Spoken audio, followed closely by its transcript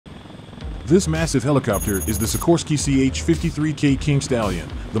This massive helicopter is the Sikorsky CH-53K King Stallion,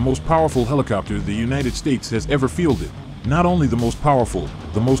 the most powerful helicopter the United States has ever fielded. Not only the most powerful,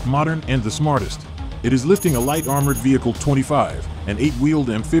 the most modern, and the smartest. It is lifting a light armored vehicle 25, an 8-wheeled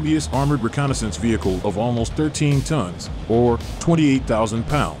amphibious armored reconnaissance vehicle of almost 13 tons, or 28,000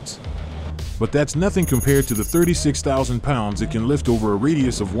 pounds. But that's nothing compared to the 36,000 pounds it can lift over a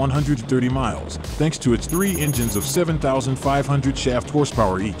radius of 130 miles, thanks to its 3 engines of 7,500 shaft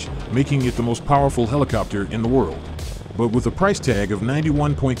horsepower each, making it the most powerful helicopter in the world. But with a price tag of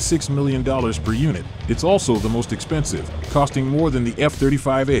 $91.6 million per unit, it's also the most expensive, costing more than the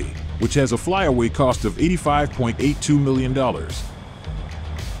F-35A, which has a flyaway cost of $85.82 million.